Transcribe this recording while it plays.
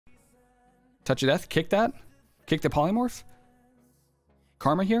Touch of Death. Kick that. Kick the Polymorph.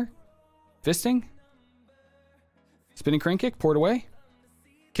 Karma here. Fisting. Spinning Crane Kick. Pour it away.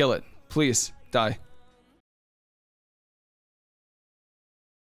 Kill it. Please. Die.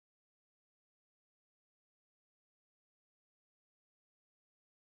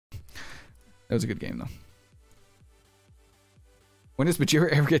 That was a good game, though. When does Bajira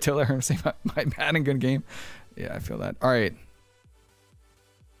ever get to let her say my bad and good game? Yeah, I feel that. All right.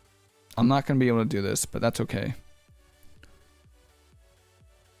 I'm not going to be able to do this, but that's okay.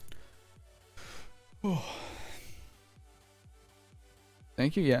 Oh.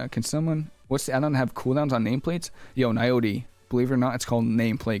 Thank you. Yeah, can someone... What's the add-on have cooldowns on nameplates? Yo, Niobe. Believe it or not, it's called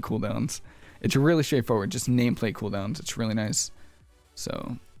nameplate cooldowns. It's really straightforward. Just nameplate cooldowns. It's really nice.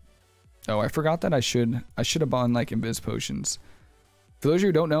 So... Oh, I forgot that I should have bought like Invis potions. For those of you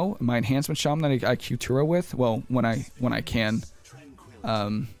who don't know, my enhancement shaman that I Q-Tura with, well, when I can,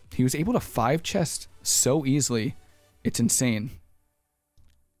 he was able to 5 chest so easily. It's insane.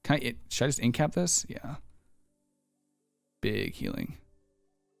 Should I just incap this? Yeah. Big healing.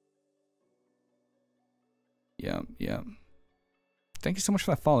 Yeah, yeah. Thank you so much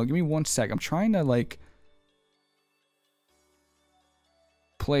for that follow. Give me 1 sec. I'm trying to like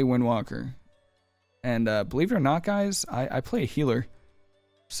play Windwalker. And believe it or not, guys, I play a healer.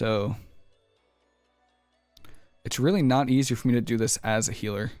 So it's really not easy for me to do this as a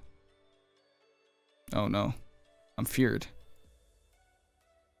healer. Oh no. I'm feared.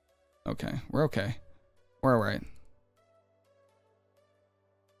 Okay, we're okay. We're alright.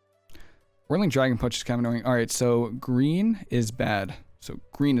 Whirling Dragon Punch is kind of annoying. Alright, so green is bad. So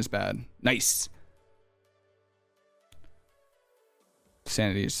green is bad. Nice.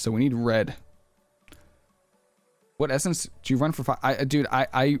 Sanities. So we need red. What essence do you run for 5? Dude,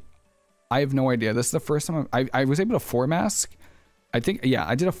 I have no idea. This is the first time I was able to 4 mask. I think, yeah,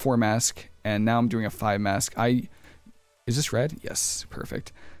 I did a 4 mask, and now I'm doing a 5 mask. Is this red? Yes,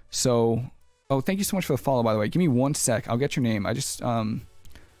 perfect. So, oh, thank you so much for the follow, by the way. Give me 1 sec. I'll get your name. I just don't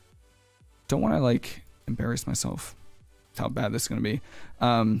want to like embarrass myself. That's how bad this is gonna be.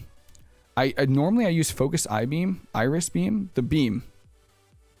 I normally I use Focus Eye Beam, Iris Beam, the beam.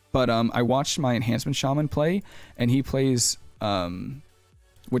 But I watched my enhancement shaman play, and he plays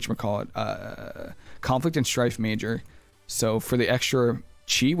whatchamacallit, Conflict and Strife Major. So for the extra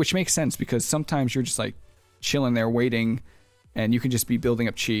chi, which makes sense because sometimes you're just like chilling there waiting, and you can just be building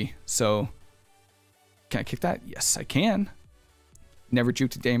up chi. So can I kick that? Yes, I can. Never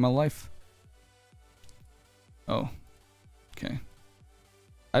juked a day in my life. Oh, okay.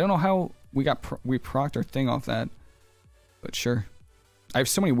 I don't know how we procced our thing off that, but sure. I have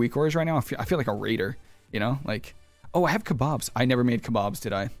so many Weakauras right now. I feel like a raider, you know? Like, oh, I have kebabs. I never made kebabs,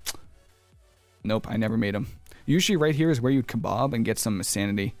 did I? Nope, I never made them. Usually right here is where you'd kebab and get some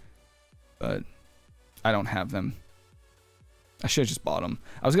sanity. But I don't have them. I should have just bought them.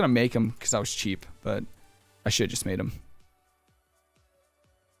 I was going to make them because I was cheap, but I should have just made them.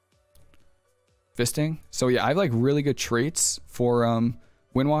 Fisting. So yeah, I have like really good traits for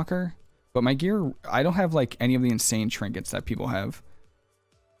Windwalker. But my gear, I don't have like any of the insane trinkets that people have.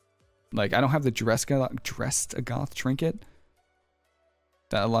 Like, I don't have the dressed a goth trinket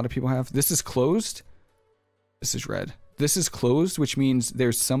that a lot of people have. This is closed. This is red. This is closed, which means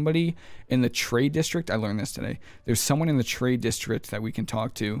there's somebody in the trade district. I learned this today. There's someone in the trade district that we can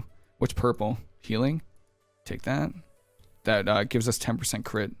talk to. What's purple? Healing? Take that. That gives us 10%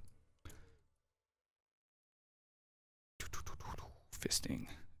 crit. Fisting.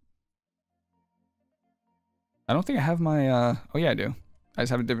 I don't think I have my, oh yeah, I do. I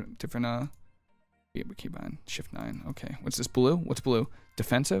just have a different yeah, we keep on shift 9. Okay, what's this blue? What's blue?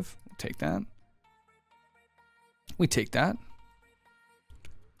 Defensive. We'll take that. We take that.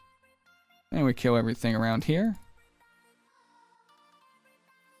 And we kill everything around here.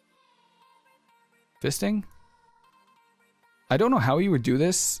 Fisting. I don't know how you would do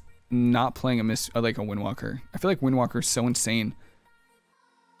this not playing like a Windwalker. I feel like Windwalker is so insane.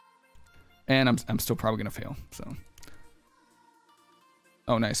 And I'm still probably gonna fail, so.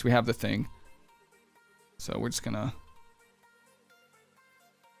 Oh, nice. We have the thing. So we're just gonna...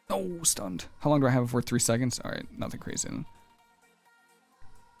 Oh, stunned. How long do I have for? 3 seconds? Alright, nothing crazy.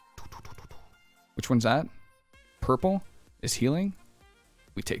 Which one's that? Purple is healing.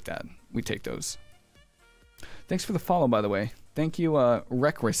 We take that. We take those. Thanks for the follow, by the way. Thank you,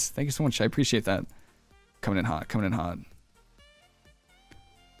 Requis. Thank you so much. I appreciate that. Coming in hot. Coming in hot.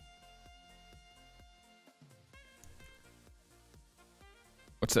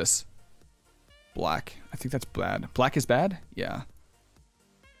 What's this? Black. I think that's bad. Black is bad? Yeah.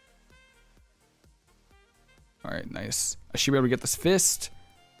 Alright, nice. I should be able to get this fist.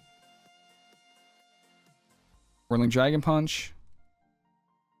 Whirling Dragon Punch.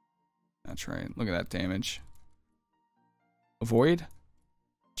 That's right. Look at that damage. Avoid.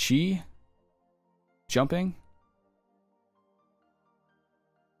 Chi. Jumping.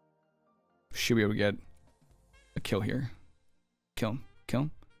 Should be able to get a kill here. Kill him. Kill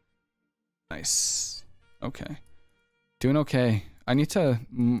him. Nice. Okay. Doing okay. I need to...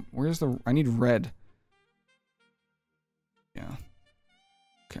 Where's the... I need red. Yeah.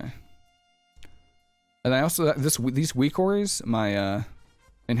 Okay. And I also... These Weakauras, my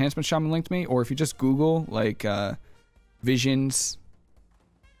enhancement shaman linked me. Or if you just Google, like, Visions...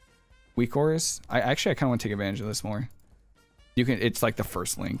 Weakauras. I kind of want to take advantage of this more. You can... It's like the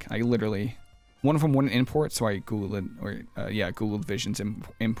first link. I literally... One of them wouldn't import, so I Googled it. Or, yeah, Googled Visions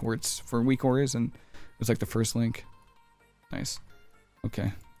imports for Weakauras, and it was like the first link. Nice.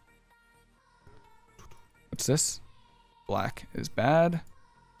 Okay. What's this? Black is bad.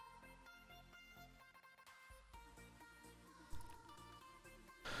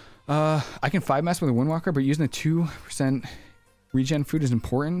 I can 5-mass with a Windwalker, but using a 2% regen food is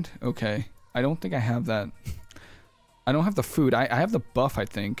important. Okay. I don't think I have that. I don't have the food. I have the buff, I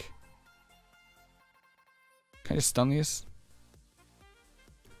think. Can I just stun these?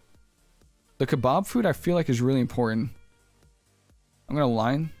 The kebab food I feel like is really important. I'm gonna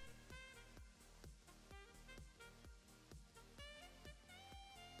line.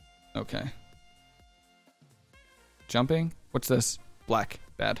 Okay. Jumping. What's this? Black.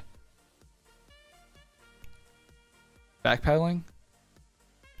 Bad. Backpedaling.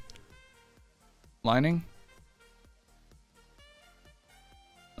 Lining.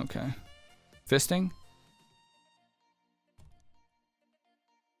 Okay. Fisting.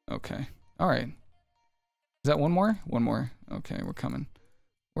 Okay. Alright. Is that one more? One more. Okay, we're coming.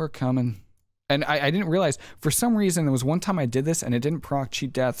 We're coming. And I didn't realize, for some reason, there was one time I did this and it didn't proc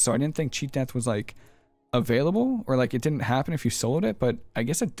Cheat Death, so I didn't think Cheat Death was, like, available, or, like, it didn't happen if you soloed it, but I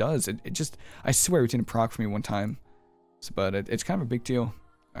guess it does. It just, I swear it didn't proc for me one time. So, but it's kind of a big deal.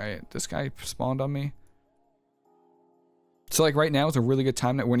 Alright, this guy spawned on me. So, like, right now is a really good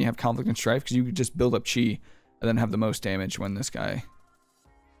time that when you have Conflict and Strife, because you could just build up Chi and then have the most damage when this guy...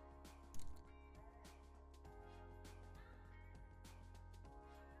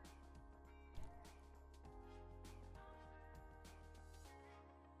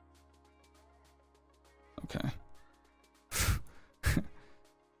 Okay.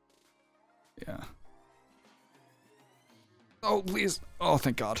 Yeah. Oh, please. Oh,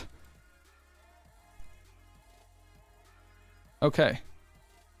 thank God. Okay.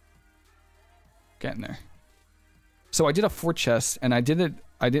 Getting there. So I did a 4 chest, and I did it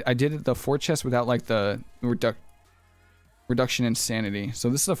the 4 chest without like the reduction in sanity. So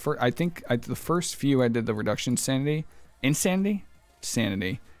this is the first. I think the first few I did the reduction sanity,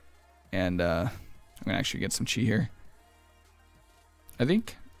 sanity, and I'm gonna actually get some chi here. I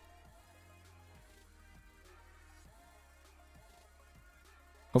think.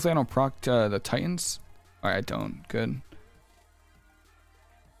 Hopefully I don't proc the Titans. Alright, I don't. Good.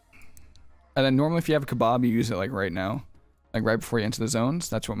 And then normally if you have a kebab, you use it like right now. Like right before you enter the zones.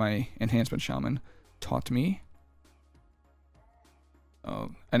 That's what my enhancement shaman taught me.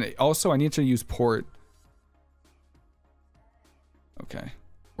 Oh, and also I need to use port. Okay.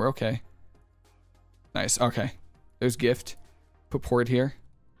 We're okay. Nice. Okay. There's gift. Put port here.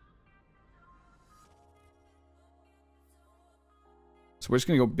 So we're just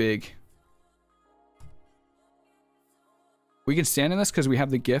going to go big. We can stand in this because we have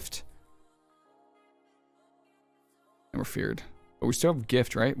the gift. And we're feared. But we still have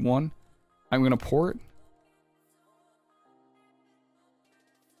gift, right? 1. I'm going to port.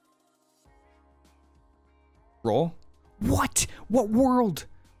 Roll. What? What world?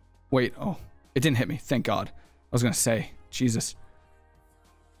 Wait. Oh. It didn't hit me. Thank God. I was going to say. Jesus.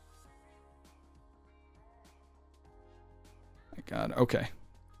 My God. Okay.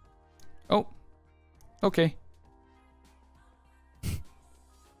 Oh. Okay. I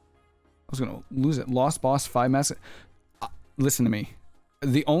was going to lose it. Lost boss, 5 mass. Listen to me.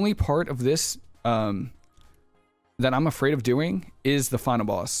 The only part of this that I'm afraid of doing is the final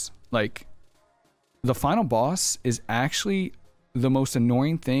boss. Like, the final boss is actually the most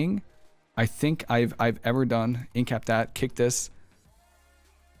annoying thing I think I've ever done. Incap that. Kick this.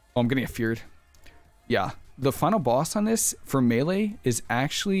 Oh, I'm gonna get feared. Yeah. The final boss on this for melee is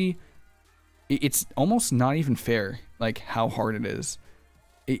actually... It's almost not even fair, like, how hard it is.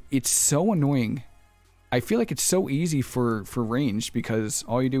 It's so annoying. I feel like it's so easy for ranged because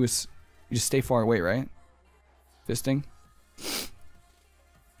all you do is... You just stay far away, right? Fisting.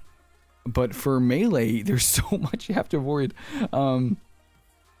 But for melee, there's so much you have to avoid.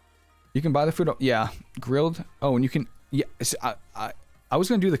 You can buy the food. Yeah, grilled. Oh, and you can. Yeah, I was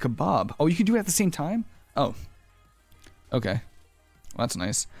gonna do the kebab. Oh, you can do it at the same time. Oh, okay. Well, that's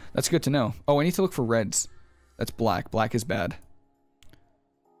nice. That's good to know. Oh, I need to look for reds. That's black. Black is bad.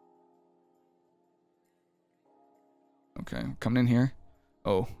 Okay, coming in here.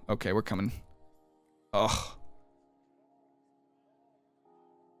 Oh, okay, we're coming. Ugh.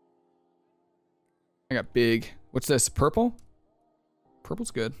 I got big. What's this? Purple?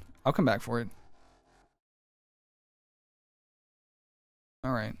 Purple's good. I'll come back for it.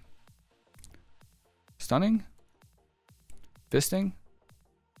 Alright. Stunning. Fisting.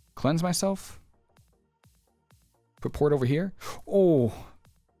 Cleanse myself. Put port over here. Oh,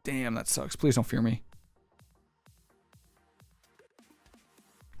 damn, that sucks. Please don't fear me.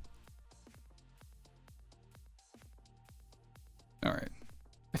 Alright.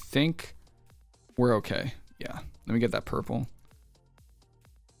 I think we're okay. Yeah. Let me get that purple.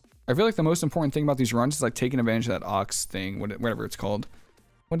 I feel like the most important thing about these runs is like taking advantage of that ox thing, whatever it's called.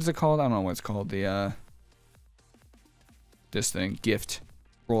 What is it called? I don't know what it's called. The this thing, gift.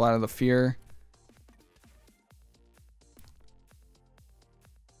 Roll out of the fear.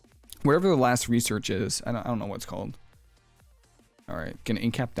 Wherever the last research is, I don't know what it's called. All right, gonna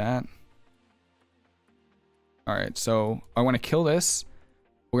incap that. All right, so I want to kill this.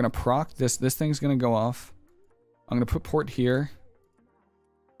 We're gonna proc this. This thing's gonna go off. I'm gonna put port here.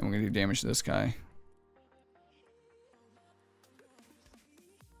 And we're gonna do damage to this guy.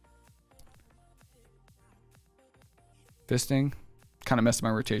 Fisting. Kind of messed my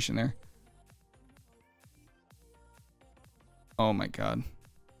rotation there. Oh my god.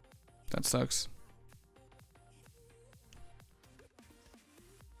 That sucks.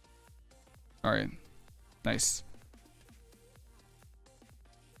 Alright. Nice.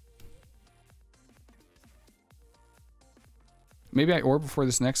 Maybe I orb before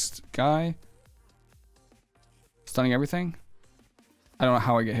this next guy. Stunning everything. I don't know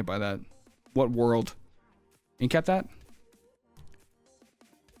how I get hit by that. What world? Incap that.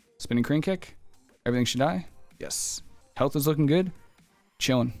 Spinning crane kick. Everything should die. Yes. Health is looking good.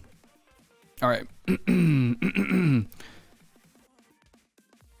 Chilling. Alright.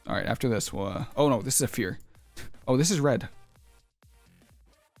 Alright, after this, we'll... oh no, this is a fear. Oh, this is red.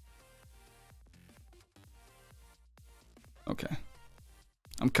 Okay.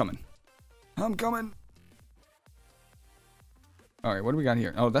 I'm coming. I'm coming. Alright, what do we got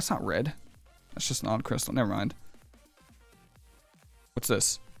here? Oh, that's not red. That's just an odd crystal. Never mind. What's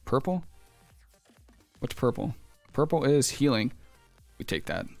this? Purple? What's purple? Purple is healing. We take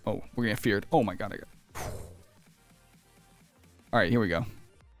that. Oh, we're gonna get feared. Oh my god, I got... Alright, here we go.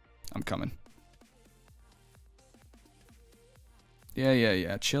 I'm coming.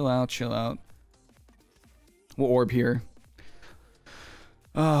 Yeah. Chill out, chill out. We'll orb here.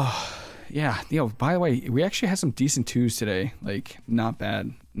 Yeah. Yo, by the way, we actually had some decent twos today. Like, not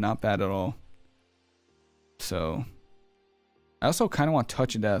bad. Not bad at all. So, I also kind of want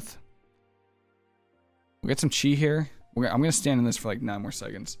Touch of Death. We'll get some chi here. I'm going to stand in this for like 9 more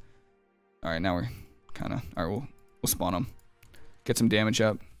seconds. Alright, now we're kind of... Alright, we'll spawn him. Get some damage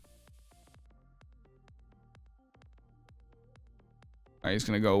up. Alright, he's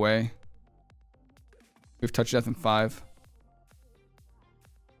going to go away. We have Touch of Death in 5.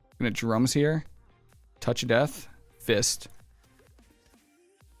 I'm going to drums here. Touch of Death. Fist.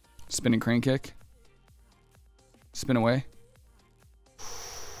 Spinning crane kick. Spin away.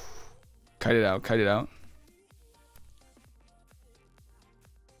 Kite it out, kite it out.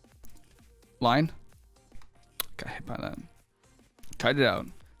 Line. Got hit by that. Kite it out.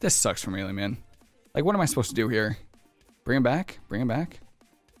 This sucks for melee, man. Like, what am I supposed to do here? Bring him back? Bring him back?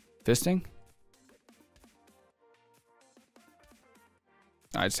 Fisting?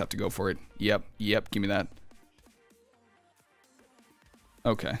 I just have to go for it. Yep, give me that.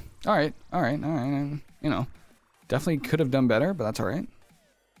 Okay. Alright. You know, definitely could have done better, but that's alright.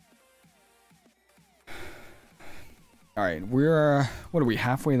 Alright, we're, what are we,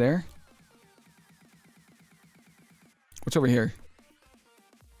 halfway there? What's over here?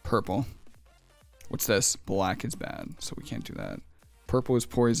 Purple. What's this? Black is bad, so we can't do that. Purple is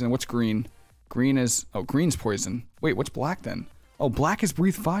poison. What's green? Green is... oh, green's poison. Wait, what's black then? Oh, black is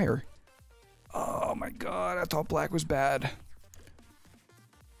breathe fire. Oh my god, I thought black was bad.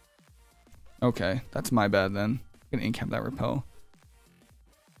 Okay, that's my bad then. I'm gonna incap that repel.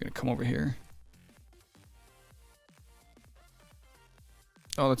 I'm gonna come over here.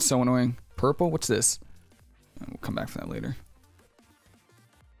 Oh, that's so annoying. Purple? What's this? We'll come back for that later.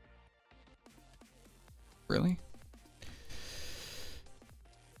 Really?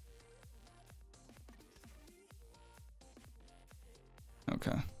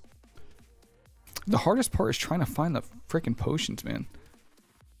 Okay. The hardest part is trying to find the freaking potions, man.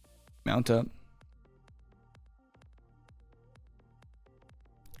 Mount up.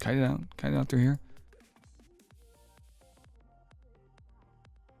 Kite it out. Kite it out through here.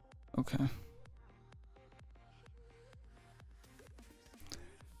 Okay.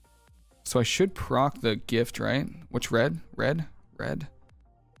 So I should proc the gift, right? Which red? Red? Red?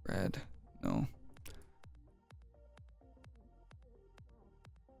 Red? No.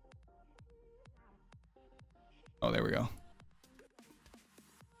 Oh, there we go.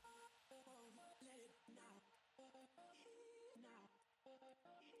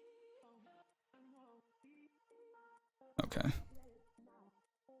 Okay.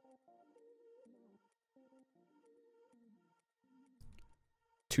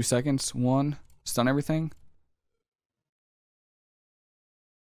 Two seconds. One. Stun everything.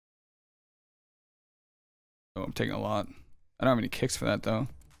 Oh, I'm taking a lot. I don't have any kicks for that, though.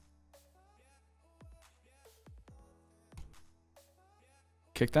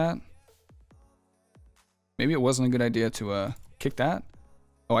 Kick that. Maybe it wasn't a good idea to kick that.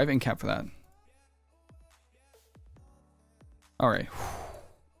 Oh, I have incap for that. All right.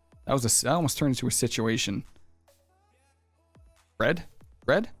 That almost turned into a situation. Red?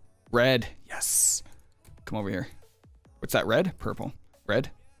 Red? Red. Yes. Come over here. What's that? Red? Purple.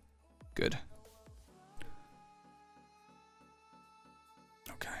 Red? Good.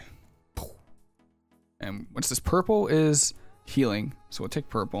 Okay. And what's this? Purple is healing. So we'll take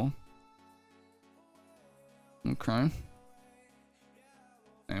purple. Okay.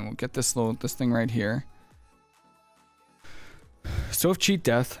 And we'll get this thing right here. So we have cheat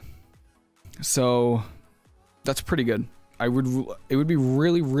death. So that's pretty good. It would be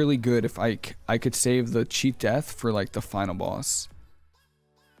really, really good if I could save the cheat death for like the final boss.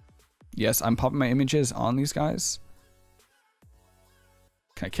 Yes, I'm popping my images on these guys.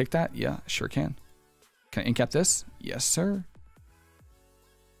 Can I kick that? Yeah, sure can. Can I incap this? Yes, sir.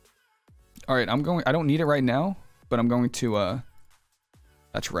 All right, I don't need it right now, but I'm going to,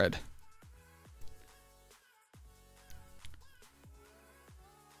 that's red.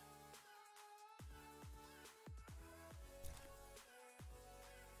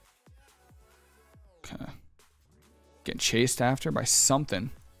 Okay. Getting chased after by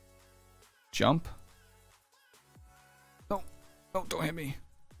something. Jump. No, no, don't hit me.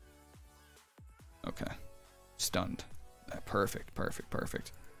 Okay. Stunned. Perfect, perfect,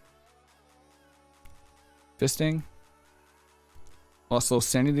 perfect. Fisting. Lost a little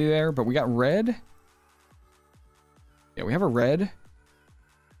sanity there, but we got red. Yeah, we have a red.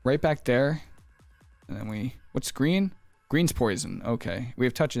 Right back there. And then what's green? Green's poison. Okay. We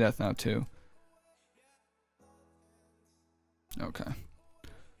have touch of death now too. Okay.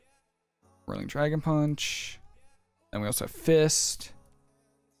 Whirling Dragon Punch. Then we also have Fist.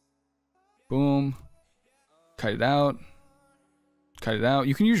 Boom. Kite it out. Kite it out.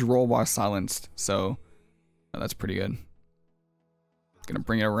 You can use roll while silenced, so that's pretty good. Gonna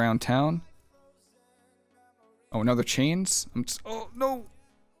bring it around town. Oh, another chains. Oh, no.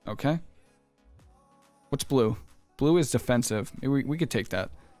 Okay. What's blue? Blue is defensive. Maybe we could take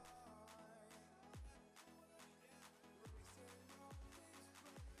that.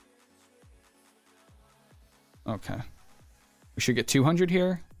 Okay. We should get 200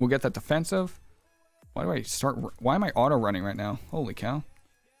 here. We'll get that defensive. Why am I auto running right now? Holy cow. All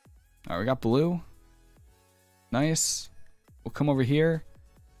right, we got blue. Nice. We'll come over here.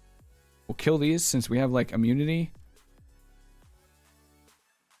 We'll kill these since we have like immunity.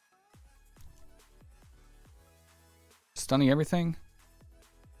 Stunning everything.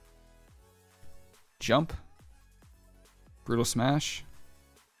 Jump. Brutal smash.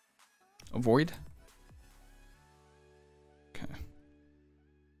 Avoid. Okay.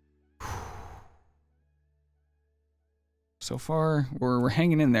 So far, we're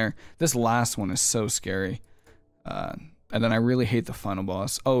hanging in there. This last one is so scary. And then I really hate the final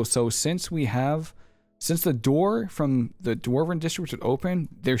boss. Oh, so since the door from the Dwarven District would open,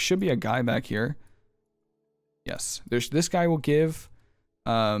 there should be a guy back here. Yes, this guy will give,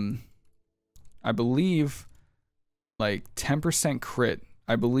 I believe, like 10% crit.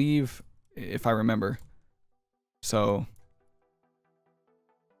 I believe, if I remember. So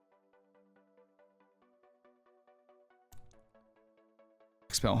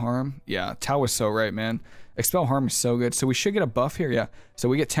Expel Harm. Yeah, Tao was so right, man. Expel Harm is so good. So we should get a buff here. Yeah. So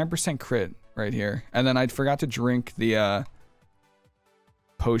we get 10% crit right here. And then I forgot to drink the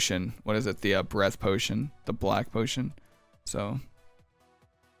potion. What is it? The breath potion. The black potion. So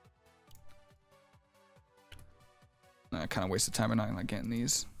I kind of wasted time and not like getting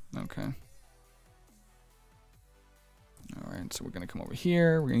these. Okay. All right. So we're going to come over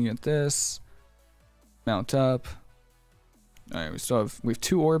here. We're going to get this. Mount up. Alright, we have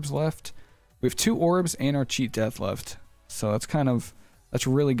 2 orbs left. We have 2 orbs and our cheat death left. So that's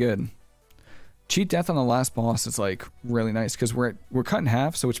really good. Cheat death on the last boss is like really nice because we're cut in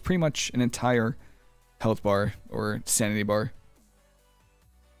half, so it's pretty much an entire health bar or sanity bar.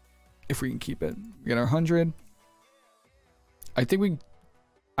 If we can keep it. We get our 100.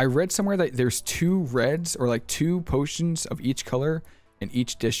 I read somewhere that there's 2 reds or like 2 potions of each color in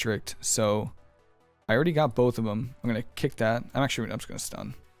each district. So I already got both of them. I'm going to kick that. I'm just going to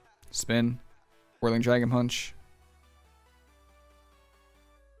stun. Spin. Whirling Dragon Punch.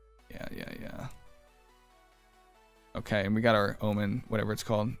 Yeah. Okay, and we got our Omen, whatever it's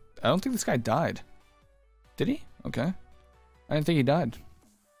called. I don't think this guy died. Did he? Okay. I didn't think he died.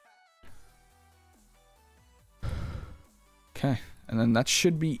 Okay, and then that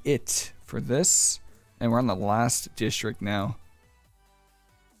should be it for this. And we're on the last district now.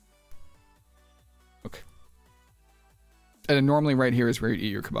 Okay. And then normally right here is where you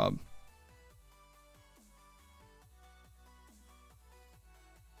eat your kebab.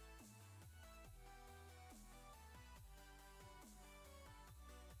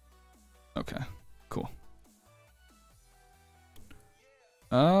 Okay, cool.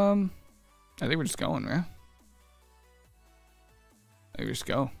 I think we're just going, man. I think we just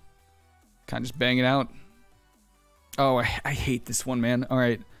go. Kind of just bang it out. Oh, I hate this one, man. All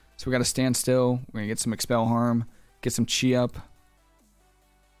right, so we got to stand still. We're gonna get some expel harm, get some chi up,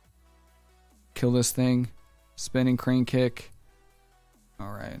 kill this thing, spinning crane kick.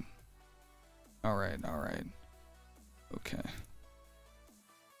 All right. Okay.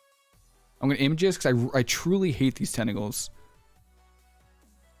 I'm gonna images because I truly hate these tentacles.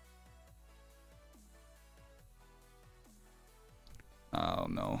 Oh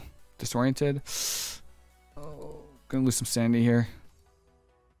no. Disoriented. Oh, gonna lose some sanity here.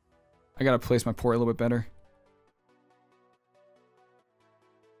 I gotta place my port a little bit better.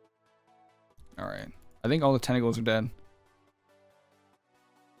 Alright. I think all the tentacles are dead.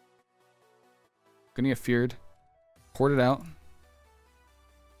 Gonna get feared. Port it out.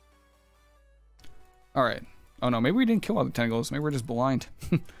 Alright. Oh no, maybe we didn't kill all the tentacles. Maybe we're just blind.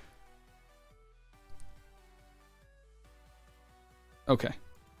 Okay.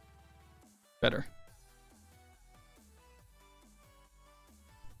 Better.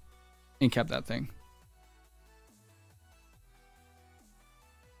 Incap that thing.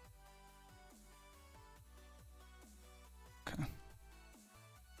 Okay.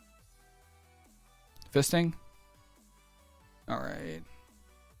 Fisting. Alright.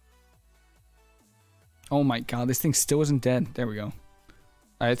 Oh my god, this thing still isn't dead. There we go.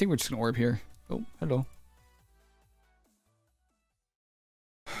 I think we're just gonna orb here. Oh, hello.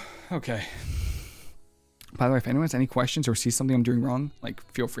 Okay. By the way, if anyone has any questions or sees something I'm doing wrong, like,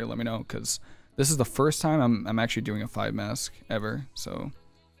 feel free to let me know, because this is the first time I'm actually doing a 5 mask ever, so.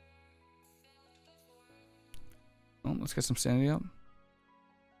 Oh, let's get some sanity up.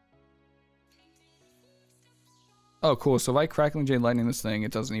 Oh, cool. So if I Crackling Jade Lightning this thing,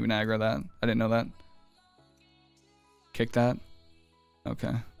 it doesn't even aggro that. I didn't know that. Kick that. Okay.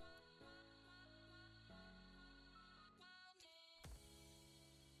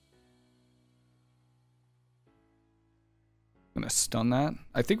 I'm gonna stun that.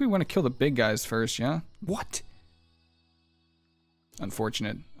 I think we want to kill the big guys first, yeah? What?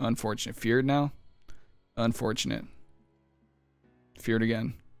 Unfortunate. Unfortunate. Feared now? Unfortunate. Feared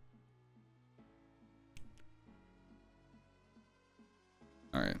again.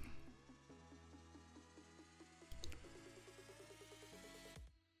 Alright.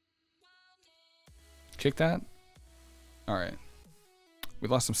 Kick that. Alright. We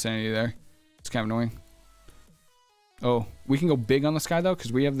lost some sanity there. It's kind of annoying. Oh, we can go big on this guy though,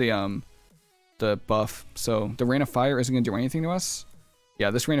 because we have the buff. So the Rain of Fire isn't going to do anything to us.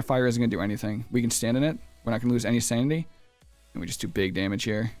 Yeah, this Rain of Fire isn't going to do anything. We can stand in it. We're not going to lose any sanity. And we just do big damage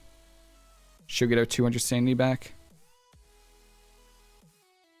here. Should get our 200 sanity back.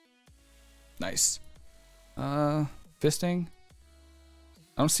 Nice. Fisting.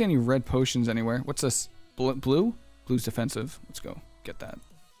 I don't see any red potions anywhere. What's this? Blue? Blue's defensive. Let's go. Get that.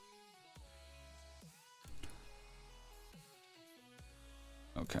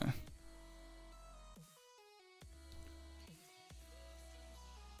 Okay.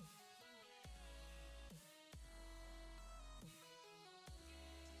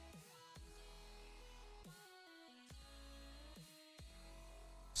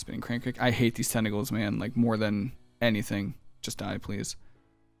 Spinning Crane Kick. I hate these tentacles, man. Like, more than anything. Just die, please.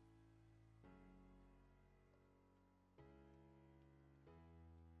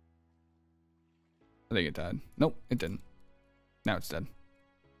 I think it died. Nope, it didn't. Now it's dead.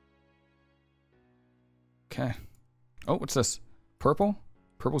 Okay. Oh, what's this? Purple?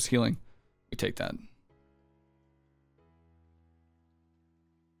 Purple's healing. We take that.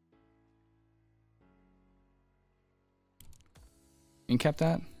 Incap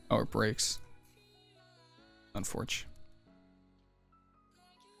that? Oh, it breaks. Unfortunate.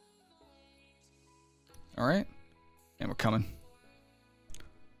 Alright. And we're coming.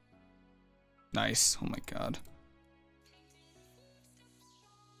 Nice. Oh my god.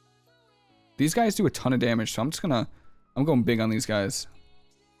 These guys do a ton of damage, so I'm going big on these guys.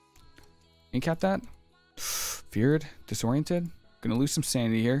 Incap that. Feared. Disoriented. Gonna lose some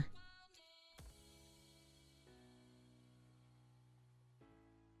sanity here.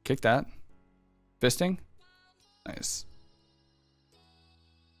 Kick that. Fisting. Nice.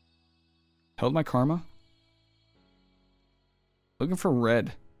 Held my karma. Looking for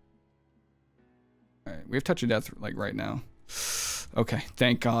red. Alright, we have touch of death like right now. Okay,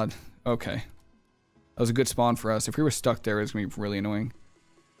 thank God. Okay. That was a good spawn for us. If we were stuck there, it was going to be really annoying.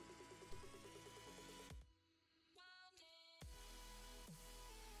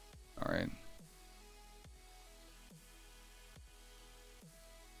 Alright.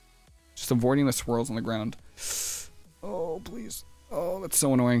 Just avoiding the swirls on the ground. Oh, please. Oh, that's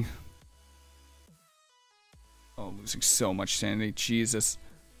so annoying. Oh, losing so much sanity. Jesus.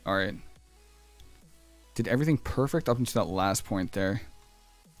 Alright. Did everything perfect up until that last point there.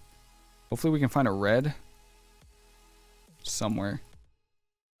 Hopefully we can find a red somewhere.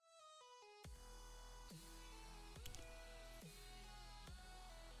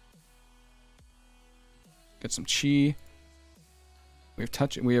 Get some chi.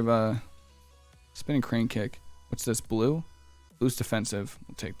 We have a spinning crane kick. What's this? Blue? Blue's defensive.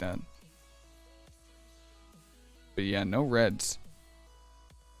 We'll take that. But yeah, no reds.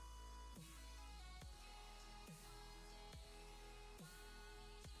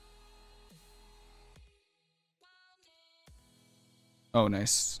 Oh,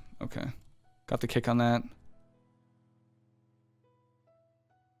 nice. Okay. Got the kick on that.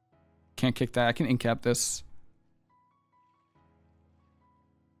 Can't kick that. I can incap this.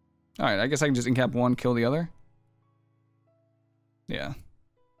 Alright, I guess I can just incap one, kill the other. Yeah.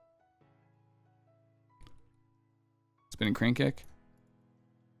 Spinning crane kick.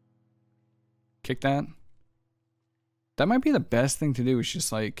 Kick that. That might be the best thing to do, is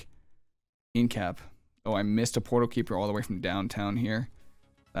just like incap. Oh, I missed a portal keeper all the way from downtown here.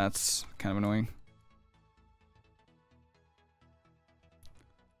 That's kind of annoying.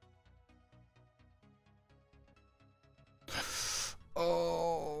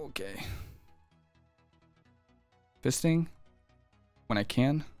 Oh, okay. Fisting when I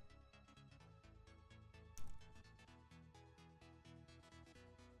can.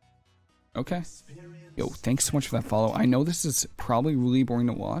 Okay. Yo, thanks so much for that follow. I know this is probably really boring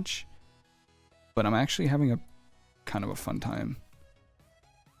to watch, but I'm actually having a kind of a fun time.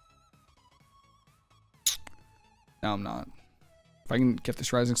 No, I'm not. If I can get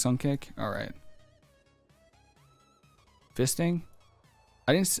this Rising Sun kick, alright. Fisting.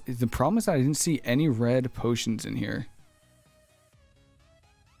 The problem is that I didn't see any red potions in here.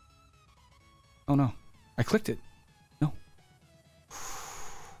 Oh no. I clicked it. No.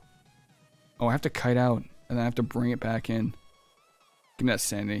 Oh, I have to kite out, and then I have to bring it back in. Give me that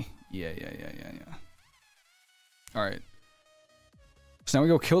sanity. Yeah. Alright. So now we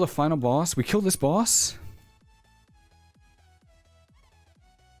go kill the final boss. We kill this boss.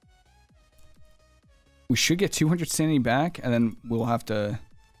 We should get 200 sanity back, and then we'll have to...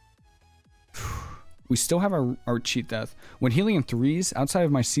 We still have our cheat death. When healing in threes, outside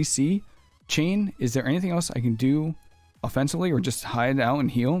of my CC chain, is there anything else I can do offensively, or just hide out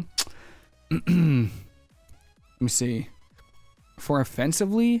and heal? Let me see. For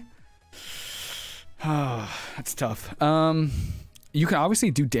offensively... that's tough. You can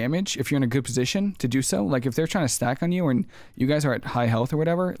obviously do damage if you're in a good position to do so. Like, if they're trying to stack on you and you guys are at high health or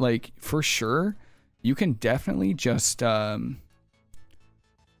whatever, like, for sure... You can definitely just, after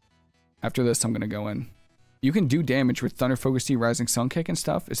this, I'm going to go in. You can do damage with Thunder Focus Tea, Rising Sun Kick and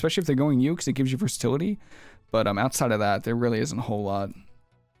stuff, especially if they're going you, because it gives you versatility. But outside of that, there really isn't a whole lot.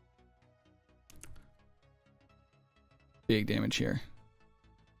 Big damage here.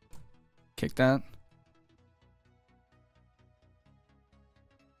 Kick that.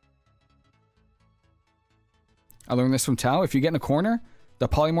 I learned this from Tao. If you get in a corner, the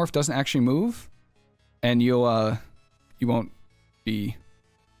polymorph doesn't actually move. And you won't be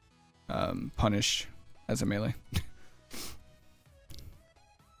punished as a melee.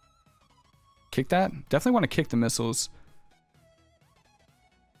 Kick that. Definitely want to kick the missiles.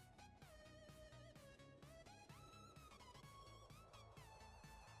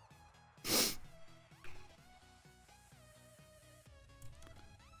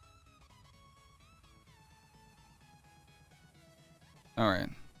 All right.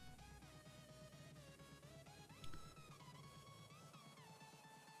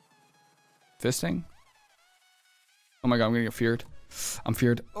 Fisting. Oh my god, I'm gonna get feared. I'm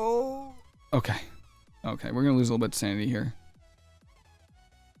feared. Oh. Okay. Okay, we're gonna lose a little bit of sanity here.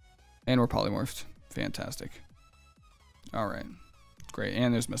 And we're polymorphed. Fantastic. All right. Great.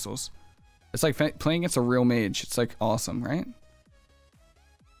 And there's missiles. It's like playing against a real mage. It's like awesome, right?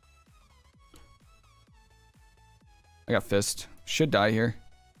 I got fist. Should die here.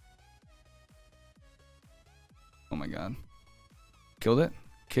 Oh my god. Killed it?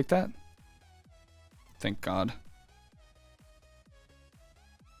 Kicked that? Thank god.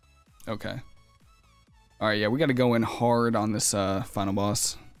 Okay. Alright, yeah, we gotta go in hard on this final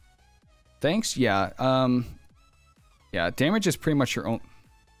boss. Thanks? Yeah. Yeah, damage is pretty much your own...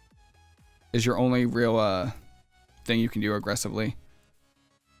 is your only real thing you can do aggressively.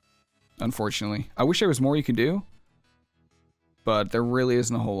 Unfortunately. I wish there was more you could do. But there really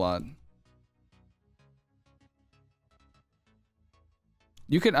isn't a whole lot.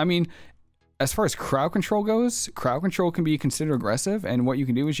 You could, I mean, as far as crowd control goes, crowd control can be considered aggressive. And what you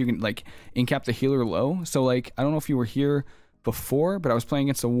can do is you can, like, incap the healer low. So, like, I don't know if you were here before, but I was playing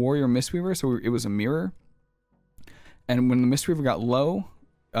against a warrior Mistweaver, so it was a mirror. And when the Mistweaver got low,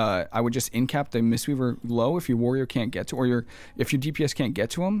 I would just incap the Mistweaver low if your warrior can't get to, or if your DPS can't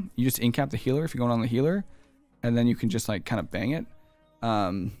get to him, you just incap the healer if you're going on the healer. And then you can just like kind of bang it.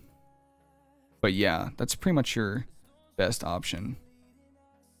 But yeah, that's pretty much your best option.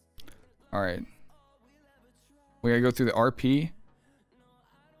 Alright. We gotta go through the RP. I'm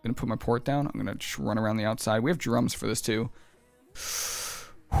gonna put my port down. I'm gonna just run around the outside. We have drums for this too.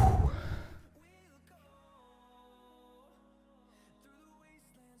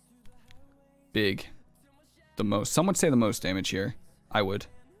 Big. The most. Some would say the most damage here. I would.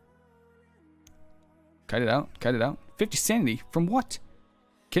 Kite it out. Kite it out. 50 sanity. From what?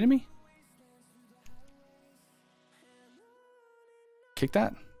 Kidding me? Kick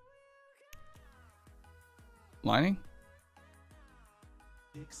that. Lining.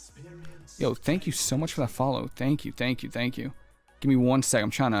 Yo, thank you so much for that follow. Thank you, thank you, thank you. Give me 1 sec. I'm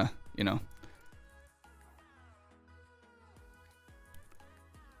trying to, you know.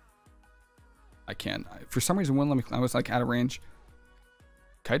 I can't. For some reason, wouldn't let me. I was like out of range.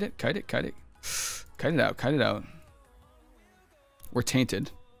 Kite it, kite it, kite it. Kite it out, kite it out. We're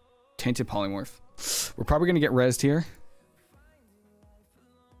tainted. Tainted polymorph. We're probably going to get rezzed here.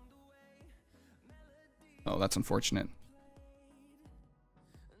 Oh, that's unfortunate.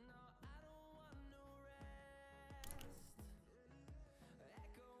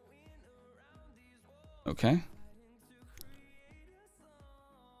 Okay.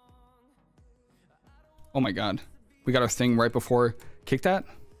 Oh my god. We got our thing right before. Kick that.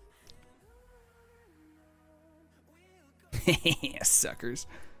 Suckers.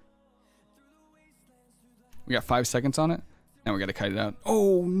 We got 5 seconds on it. Now we gotta kite it out.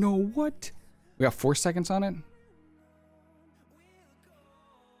 Oh no, what? We got 4 seconds on it.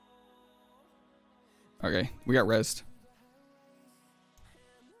 Okay, we got rezzed.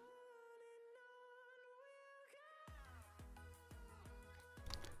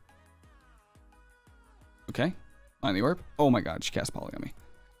 Okay, on the orb. Oh my god, she cast poly on me.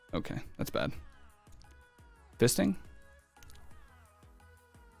 Okay, that's bad. Fisting.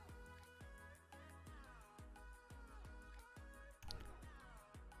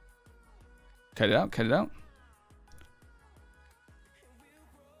 Cut it out, cut it out.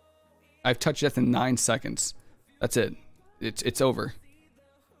 I've touched death in 9 seconds. That's it. It's over.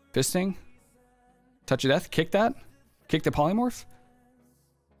 Fisting. Touch of death. Kick that. Kick the polymorph.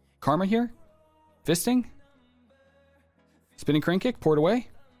 Karma here. Fisting. Spinning crane kick. Pour it away.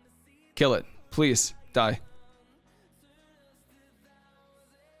 Kill it. Please. Die.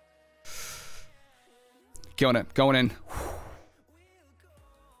 Going in. Going in.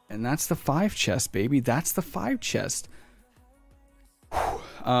 And that's the 5 chest, baby. That's the 5 chest.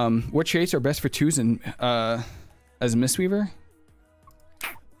 What traits are best for 2s and as Mistweaver?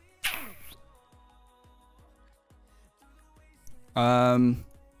 I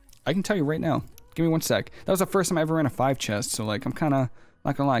can tell you right now. Give me 1 sec. That was the first time I ever ran a 5 chest, so like I'm kind of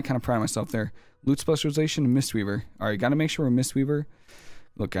not gonna lie, kind of proud of myself there. Loot specialization and Mistweaver. All right, gotta make sure we're Mistweaver.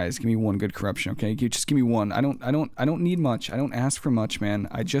 Look, guys, give me 1 good corruption, okay? Just give me 1. I don't need much. I don't ask for much, man.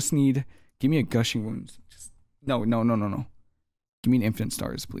 I just need. Give me a gushing wounds. Just, no. Give me an infinite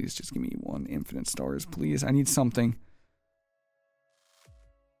stars, please. Just give me 1 infinite stars, please. I need something.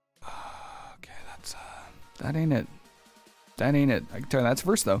 Okay, that's that ain't it. That ain't it. I can tell you that's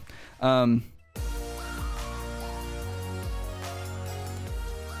first though.